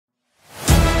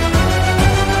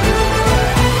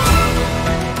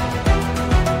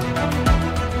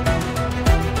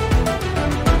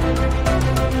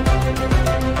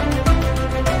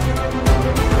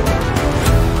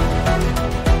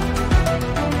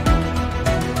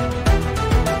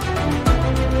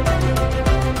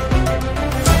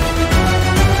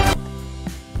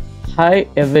Hi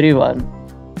everyone.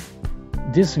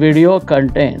 This video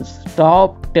contains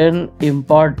top 10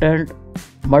 important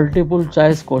multiple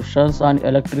choice questions on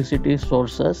electricity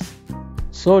sources.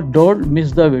 So don't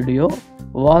miss the video.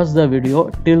 Watch the video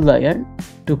till the end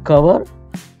to cover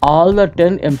all the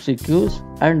 10 MCQs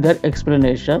and their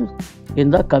explanations in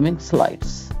the coming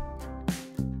slides.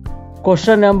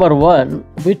 Question number 1.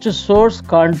 Which source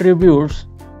contributes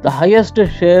the highest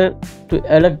share to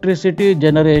electricity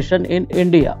generation in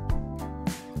India?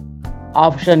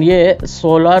 Option A,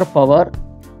 solar power.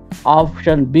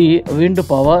 Option B, wind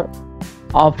power.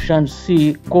 Option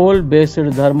C,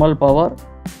 coal-based thermal power.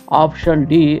 Option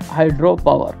D, hydro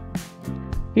power.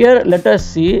 Here let us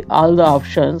see all the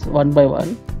options one by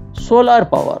one. Solar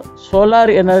power. Solar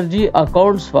energy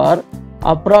accounts for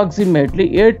approximately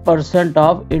 8%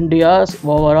 of India's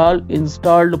overall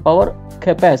installed power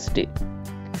capacity.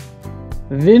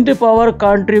 Wind power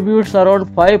contributes around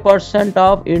 5%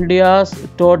 of India's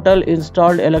total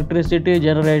installed electricity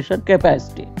generation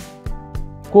capacity.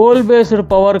 Coal-based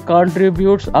power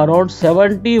contributes around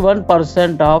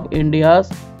 71% of India's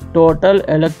total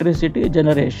electricity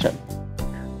generation.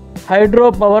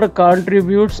 Hydro power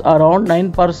contributes around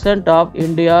 9% of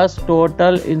India's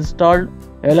total installed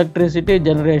electricity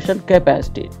generation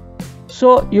capacity.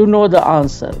 So you know the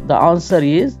answer. The answer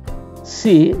is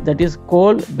C, that is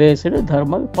coal-based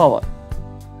thermal power.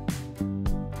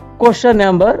 Question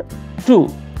number 2.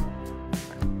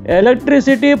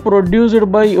 Electricity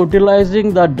produced by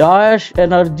utilizing the dash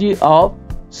energy of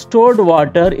stored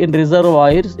water in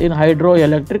reservoirs in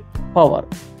hydroelectric power.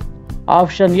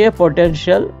 Option A,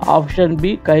 potential. Option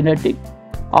B, kinetic.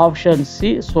 Option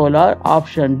C, solar.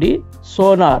 Option D,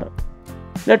 sonar.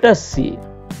 Let us see.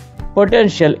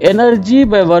 Potential energy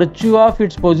by virtue of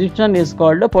its position is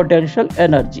called potential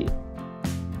energy.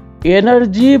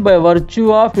 Energy by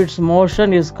virtue of its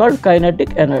motion is called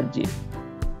kinetic energy.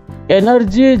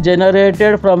 Energy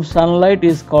generated from sunlight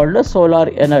is called solar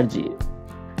energy.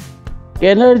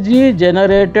 Energy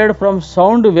generated from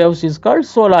sound waves is called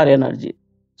solar energy.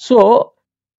 So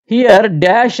here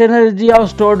dash energy of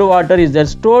stored water is there.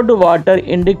 Stored water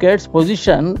indicates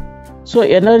position. So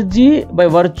energy by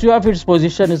virtue of its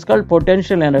position is called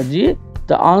potential energy.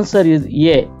 The answer is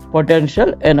A,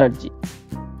 potential energy.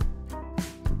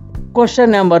 Question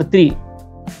number 3.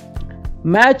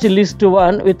 Match list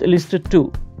 1 with list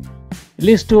 2.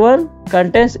 List 1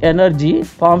 contains energy,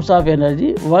 forms of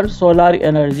energy. 1 solar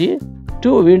energy,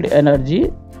 2 wind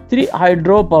energy, 3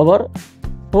 hydro power,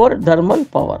 4 thermal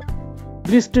power.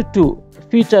 List 2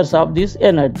 features of these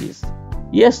energies.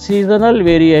 A, seasonal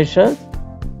variations.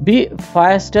 B,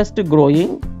 fastest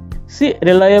growing. C,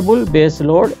 reliable base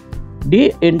load.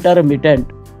 D,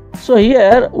 intermittent. So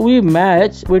here we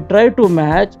try to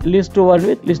match list 1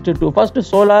 with list 2. First,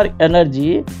 solar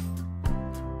energy.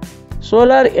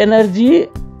 Solar energy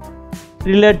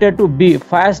related to B,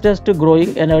 fastest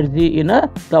growing energy in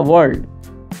the world.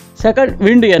 Second,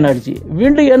 wind energy.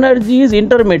 Wind energy is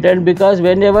intermittent because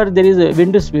whenever there is a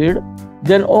wind speed,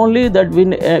 then only that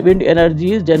wind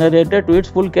energy is generated to its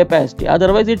full capacity.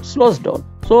 Otherwise, it slows down.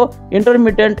 So,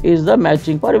 intermittent is the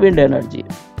matching for wind energy.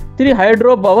 3.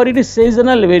 Hydro power. It is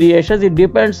seasonal variations. It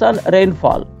depends on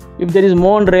rainfall. If there is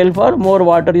more rainfall, more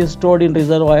water is stored in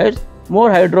reservoirs, more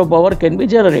hydro power can be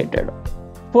generated.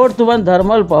 4th one,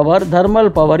 thermal power. Thermal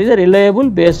power is a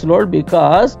reliable base load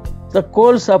because the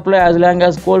coal supply, as long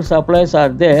as coal supplies are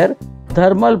there,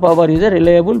 thermal power is a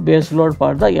reliable base load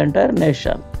for the entire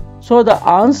nation. So the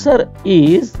answer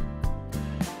is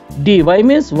D. Y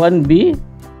means 1B,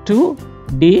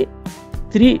 2D,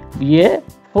 3A,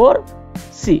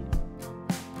 4C.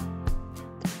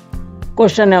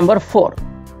 Question number 4.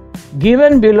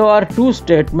 Given below are two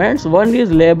statements. One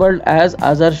is labeled as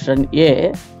assertion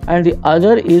A and the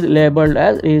other is labeled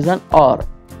as reason R.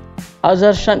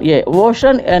 Assertion A.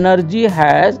 Ocean energy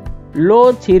has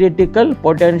low theoretical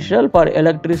potential for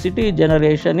electricity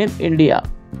generation in India.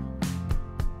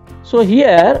 So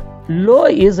here low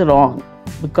is wrong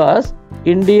because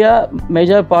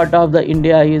major part of the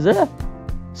India is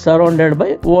surrounded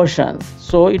by oceans.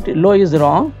 So low is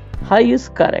wrong, high is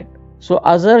correct. So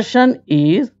assertion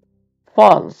is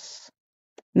false.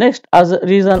 Next, as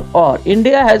reason R.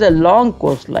 India has a long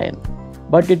coastline,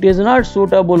 but it is not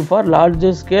suitable for large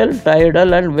scale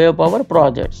tidal and wave power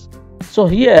projects. So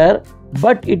here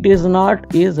but it is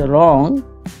not is wrong.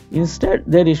 Instead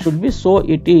there should be so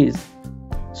it is.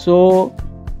 So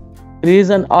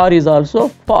reason R is also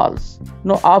false.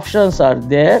 No options are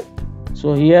there.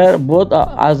 So here both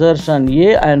assertion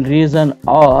A and reason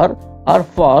R are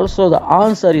false. So the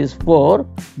answer is 4.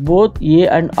 Both A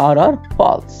and R are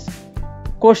false.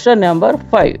 Question number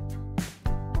 5.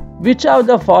 Which of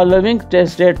the following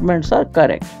test statements are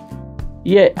correct?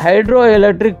 A.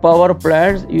 Hydroelectric power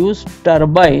plants use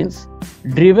turbines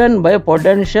driven by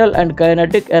potential and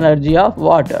kinetic energy of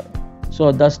water.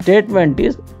 So the statement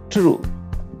is true.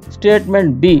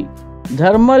 Statement B.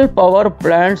 Thermal power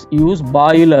plants use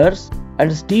boilers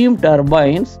and steam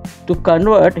turbines to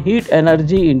convert heat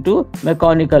energy into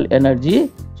mechanical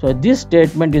energy. So this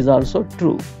statement is also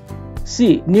true.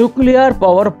 C. Nuclear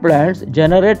power plants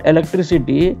generate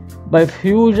electricity by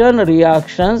fusion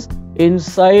reactions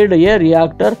inside a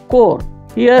reactor core.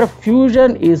 Here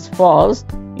fusion is false.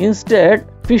 Instead,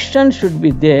 fission should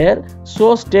be there.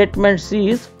 So statement C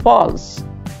is false.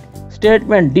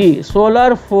 Statement D.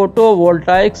 Solar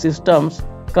photovoltaic systems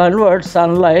convert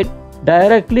sunlight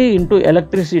directly into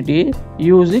electricity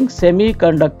using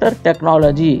semiconductor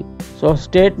technology. So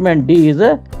statement D is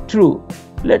true.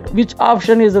 Which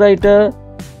option is right?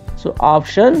 So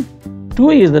option 2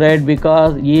 is right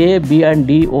because A, B and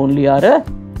D only are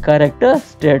correct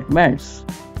statements.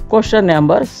 Question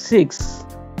number 6.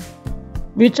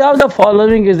 Which of the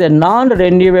following is a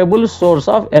non-renewable source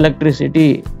of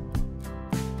electricity?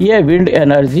 A. Wind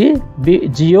energy, B.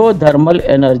 Geothermal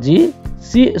energy,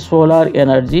 C. Solar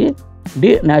energy,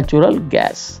 D. Natural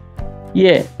gas.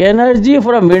 A. Energy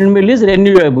from windmill is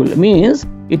renewable, means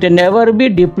it will never be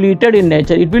depleted in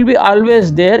nature. It will be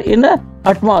always there in the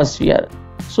atmosphere.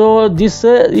 So this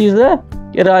is a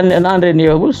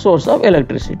non-renewable source of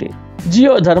electricity.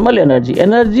 Geothermal energy.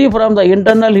 Energy from the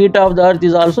internal heat of the earth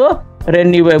is also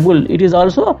renewable. It is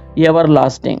also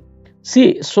everlasting.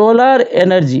 C. Solar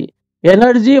energy.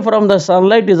 Energy from the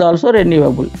sunlight is also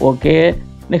renewable. Okay.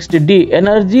 Next D.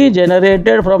 Energy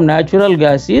generated from natural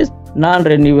gas is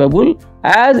non-renewable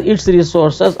as its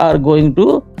resources are going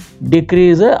to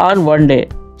decrease on one day.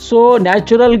 So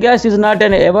natural gas is not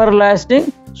an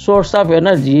everlasting source of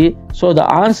energy. So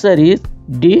the answer is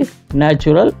D.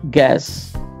 Natural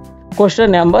gas.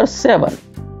 Question number 7.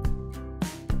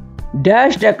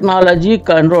 Dash technology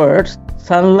converts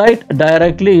sunlight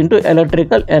directly into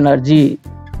electrical energy.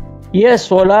 A.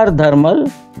 Solar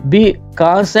thermal, B.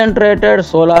 Concentrated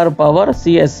solar power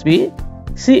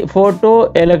CSP, C.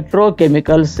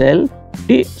 Photoelectrochemical cell,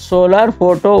 D. Solar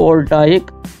photovoltaic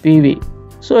PV.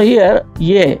 So here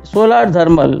A. Solar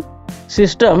thermal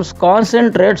systems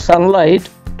concentrate sunlight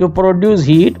to produce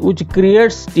heat which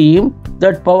creates steam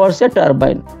that powers a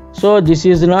turbine. So this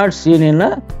is not seen in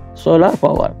a solar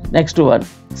power. Next one.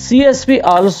 CSP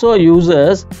also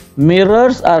uses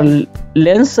mirrors or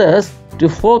lenses to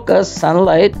focus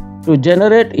sunlight to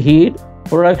generate heat,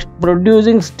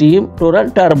 producing steam to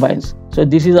run turbines. So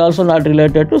this is also not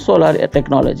related to solar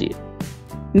technology.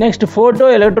 Next,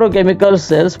 photoelectrochemical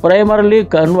cells primarily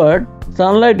convert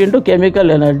sunlight into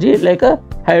chemical energy like a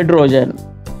hydrogen.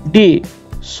 D.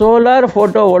 Solar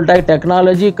photovoltaic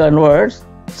technology converts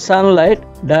sunlight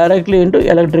directly into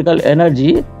electrical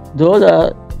energy. Those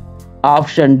are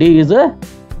option D is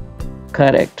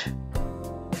correct.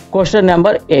 Question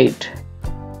number 8.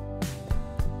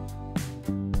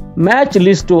 Match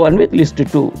list 1 with list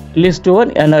 2. List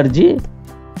 1 energy,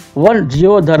 1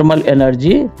 geothermal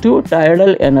energy, 2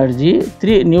 tidal energy,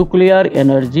 3 nuclear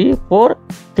energy, 4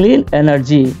 clean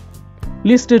energy.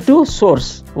 List 2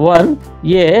 source. 1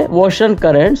 A. Ocean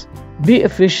currents, B.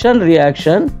 Fission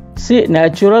reaction, C.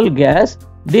 Natural gas,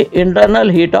 D. Internal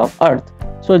heat of earth.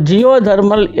 So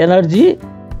geothermal energy,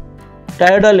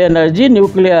 tidal energy,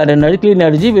 nuclear energy, clean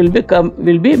energy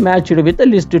will be matched with the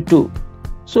list 2.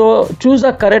 So choose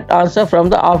the correct answer from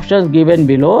the options given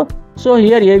below. So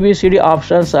here ABCD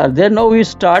options are there. Now we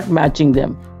start matching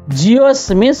them.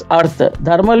 Geos means earth,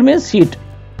 thermal means heat.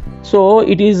 So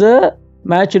it is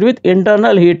matched with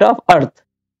internal heat of earth.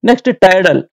 Next,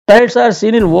 tidal. Tides are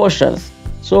seen in oceans.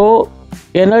 So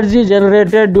energy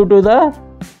generated due to the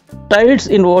tides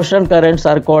in ocean currents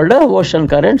are called ocean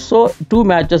currents. So 2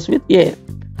 matches with A.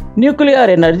 Nuclear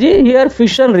energy, here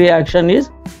fission reaction is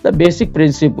the basic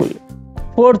principle.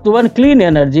 Fourth one, clean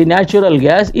energy, natural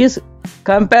gas is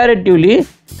comparatively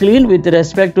clean with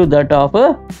respect to that of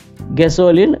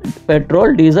gasoline,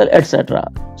 petrol, diesel, etc.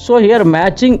 So here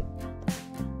matching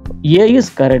A is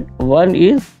correct. 1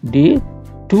 is D,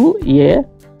 2 A,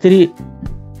 3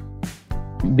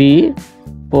 B,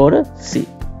 4 C.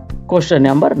 Question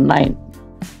number 9.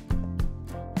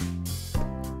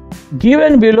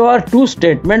 Given below are 2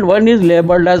 statements. One is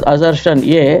labeled as assertion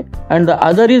A and the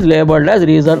other is labeled as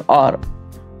reason R.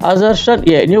 Assertion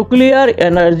A. Nuclear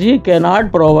energy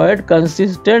cannot provide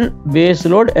consistent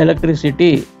baseload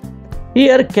electricity.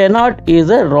 Here cannot is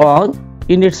wrong.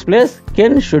 In its place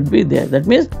can should be there. That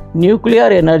means nuclear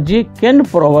energy can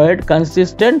provide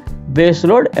consistent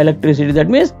baseload electricity. That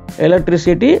means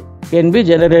electricity can be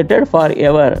generated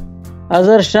forever.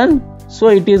 Assertion, so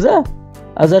it is a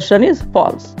assertion is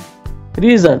false.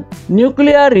 Reason,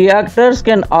 nuclear reactors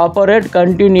can operate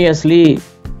continuously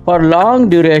for long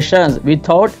durations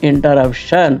without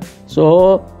interruption.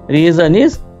 So reason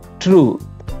is true.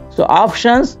 So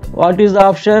options, what is the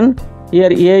option?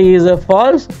 Here A is a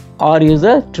false, R is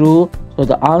a true. So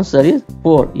the answer is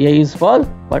 4. A is false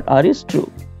but R is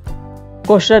true.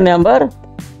 Question number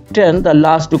 10, the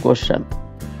last question.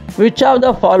 Which of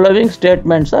the following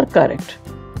statements are correct?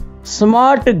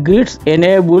 Smart grids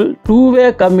enable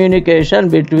two-way communication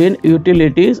between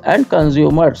utilities and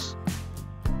consumers.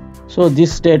 So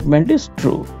this statement is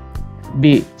true.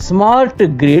 B. Smart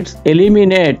grids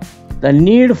eliminate the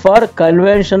need for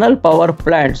conventional power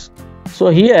plants. So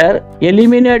here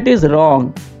eliminate is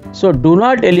wrong. So do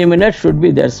not eliminate should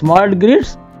be there. Smart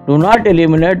grids do not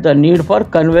eliminate the need for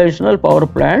conventional power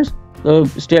plants. So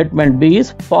statement B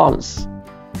is false.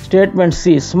 Statement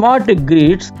C. Smart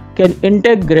grids can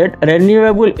integrate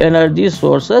renewable energy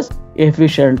sources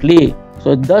efficiently.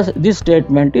 So thus this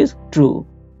statement is true.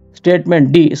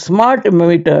 Statement D. Smart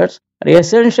meters are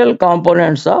essential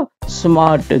components of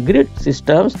smart grid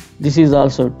systems. This is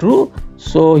also true.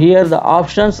 So here the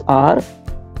options are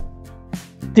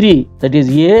 3, that is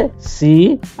A,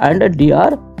 C and D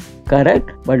are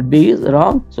correct, but B is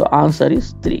wrong. So answer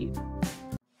is 3.